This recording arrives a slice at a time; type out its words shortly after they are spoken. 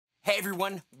Hey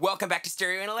everyone, welcome back to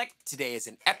Stereo Intellect. Today is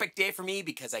an epic day for me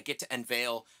because I get to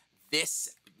unveil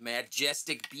this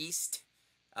majestic beast.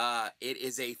 It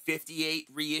is a 58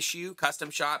 reissue, custom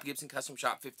shop, Gibson Custom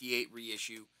Shop 58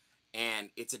 reissue,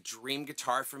 and it's a dream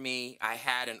guitar for me. I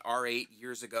had an R8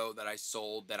 years ago that I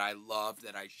sold that I loved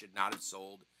that I should not have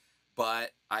sold,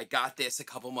 but I got this a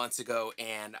couple months ago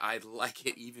and I like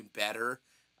it even better.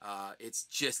 It's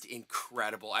just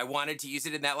incredible. I wanted to use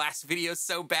it in that last video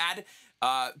so bad,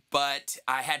 but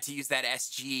I had to use that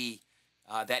SG,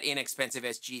 that inexpensive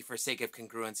SG for sake of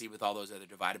congruency with all those other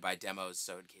divided by demos,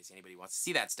 so in case anybody wants to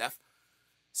see that stuff.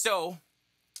 So,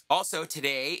 also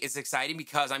today is exciting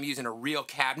because I'm using a real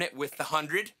cabinet with the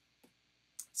 100.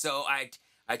 So I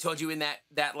told you in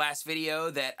that last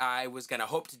video that I was going to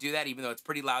hope to do that, even though it's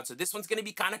pretty loud, so this one's going to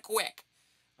be kind of quick.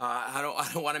 I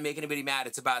don't want to make anybody mad.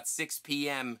 It's about 6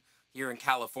 p.m. here in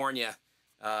California,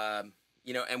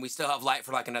 you know, and we still have light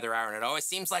for like another hour. And it always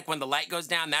seems like when the light goes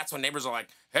down, that's when neighbors are like,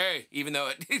 hey, even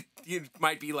though it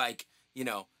might be like, you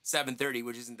know, 7:30,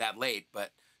 which isn't that late.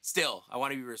 But still, I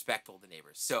want to be respectful of the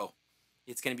neighbors. So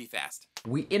it's going to be fast.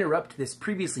 We interrupt this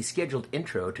previously scheduled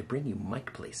intro to bring you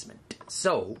mic placement.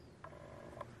 So,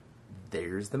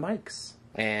 there's the mics.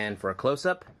 And for a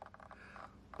close-up,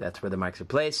 that's where the mics are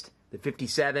placed. The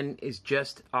 57 is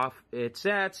just off, it's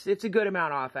a good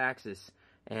amount off axis,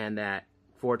 and that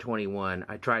 421,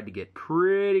 I tried to get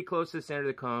pretty close to the center of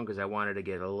the cone because I wanted to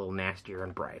get a little nastier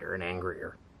and brighter and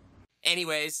angrier.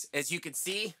 Anyways, as you can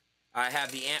see, I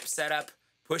have the amp set up,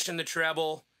 pushing the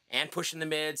treble and pushing the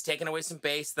mids, taking away some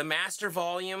bass. The master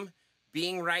volume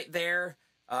being right there,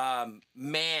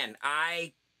 man,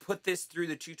 I put this through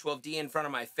the 212D in front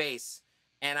of my face,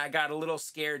 and I got a little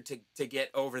scared to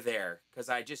get over there because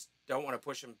I just don't want to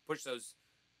push those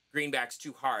greenbacks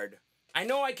too hard. I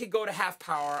know I could go to half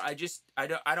power. I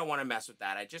don't want to mess with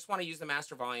that. I just want to use the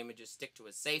master volume and just stick to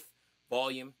a safe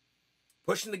volume.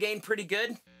 Pushing the gain pretty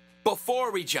good.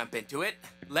 Before we jump into it,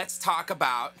 let's talk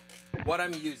about what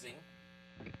I'm using.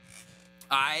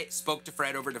 I spoke to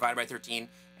Fred over Divided by 13,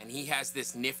 and he has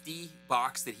this nifty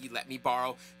box that he let me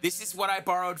borrow. This is what I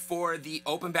borrowed for the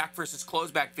open back versus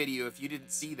closed back video, if you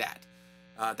didn't see that.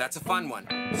 That's a fun one.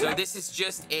 So this is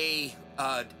just a,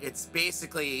 it's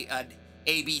basically an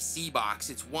ABC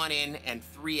box. It's 1 in and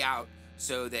 3 out,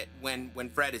 so that when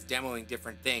Fred is demoing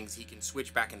different things, he can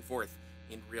switch back and forth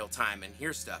in real time and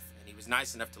hear stuff. And he was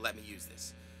nice enough to let me use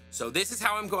this. So this is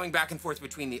how I'm going back and forth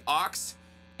between the aux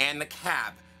and the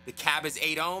cab. The cab is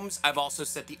 8 ohms. I've also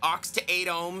set the aux to 8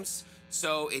 ohms,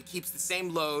 so it keeps the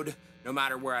same load no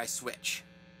matter where I switch.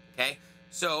 Okay,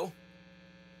 so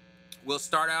we'll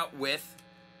start out with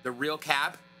the real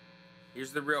cab.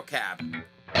 Here's the real cab.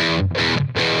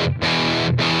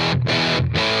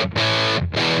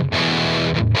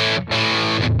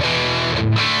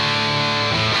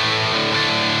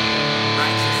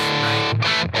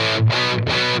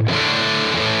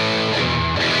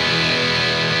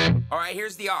 All right,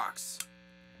 here's the aux.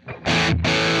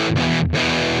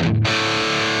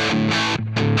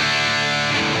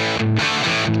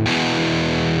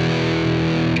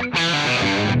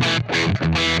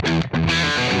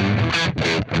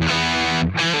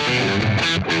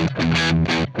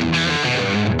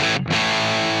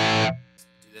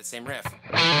 Do the same riff.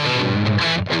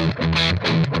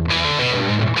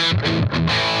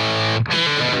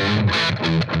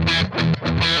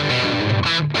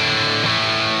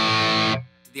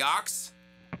 The aux.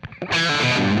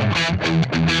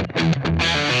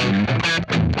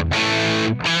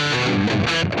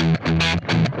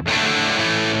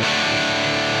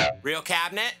 Real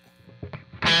cabinet.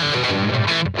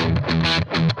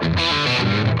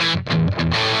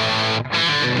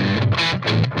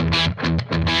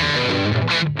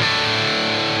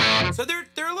 So they're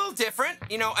a little different,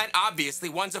 you know, and obviously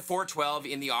one's a 412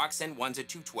 in the aux and one's a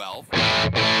 212.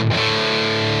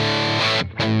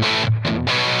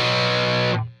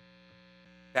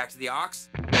 Back to the aux.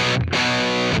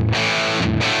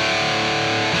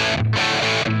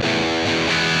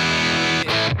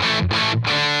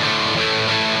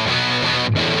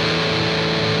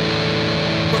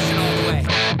 Push it all the way.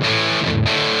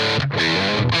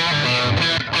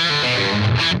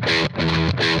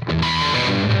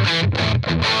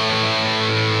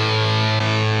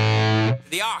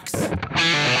 The aux.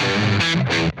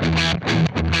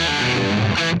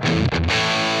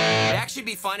 It'd actually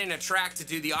be fun in a track to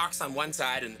do the aux on one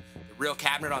side and the real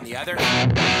cabinet on the other. Kind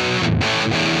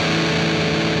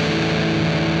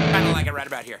of like it right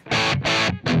about here.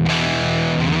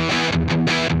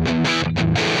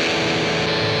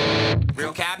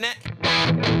 Real cabinet.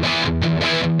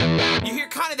 You hear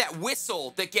kind of that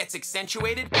whistle that gets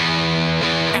accentuated.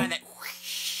 Kind of that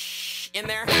whoosh. in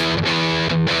there.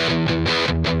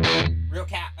 Real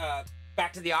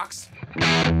back to the aux. You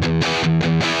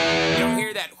don't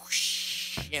hear that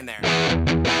whoosh in there.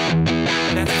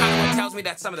 That's kind of what tells me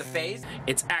that's some of the phase.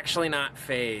 It's actually not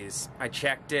phase. I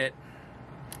checked it.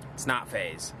 It's not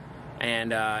phase.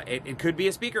 And it could be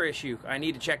a speaker issue. I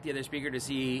need to check the other speaker to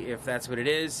see if that's what it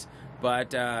is,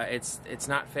 but it's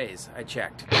not phase. I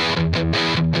checked.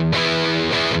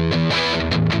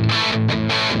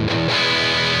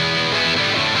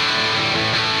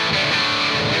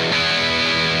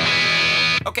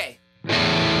 Okay.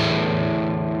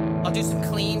 I'll do some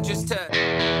clean just to...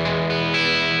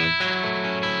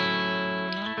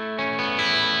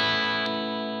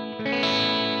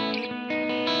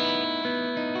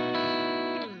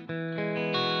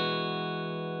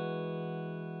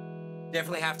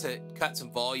 Definitely have to cut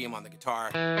some volume on the guitar.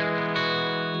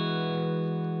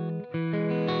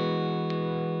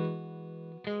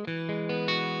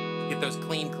 Get those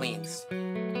clean cleans.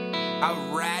 How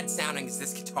rad sounding is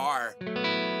this guitar?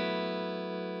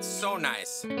 It's so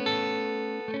nice.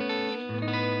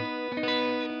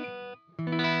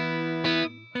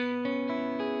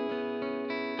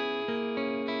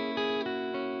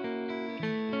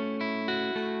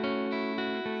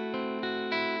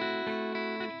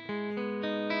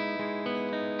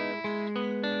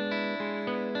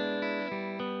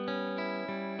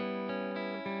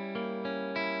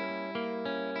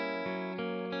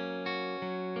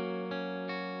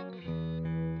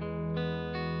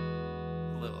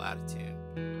 A little out of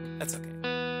tune. That's okay.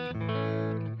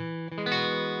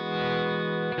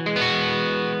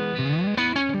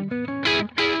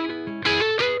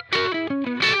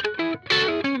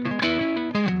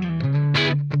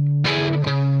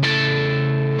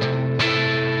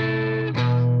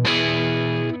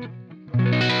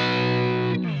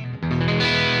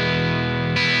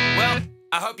 Well,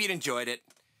 I hope you enjoyed it.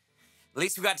 At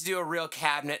least we got to do a real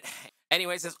cabinet.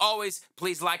 Anyways, as always,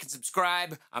 please like and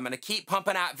subscribe. I'm going to keep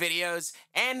pumping out videos.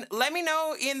 And let me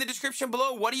know in the description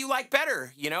below, what do you like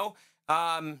better? You know,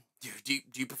 do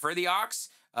you prefer the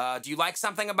aux? Do you like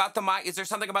something about the mic? Is there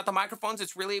something about the microphones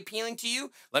that's really appealing to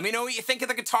you? Let me know what you think of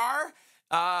the guitar.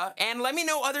 And let me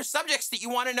know other subjects that you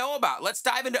want to know about. Let's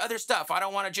dive into other stuff. I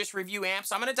don't want to just review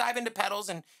amps. I'm going to dive into pedals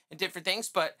and different things.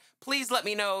 But please let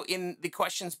me know in the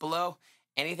questions below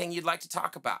anything you'd like to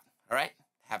talk about. All right?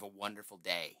 Have a wonderful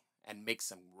day. And make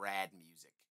some rad music.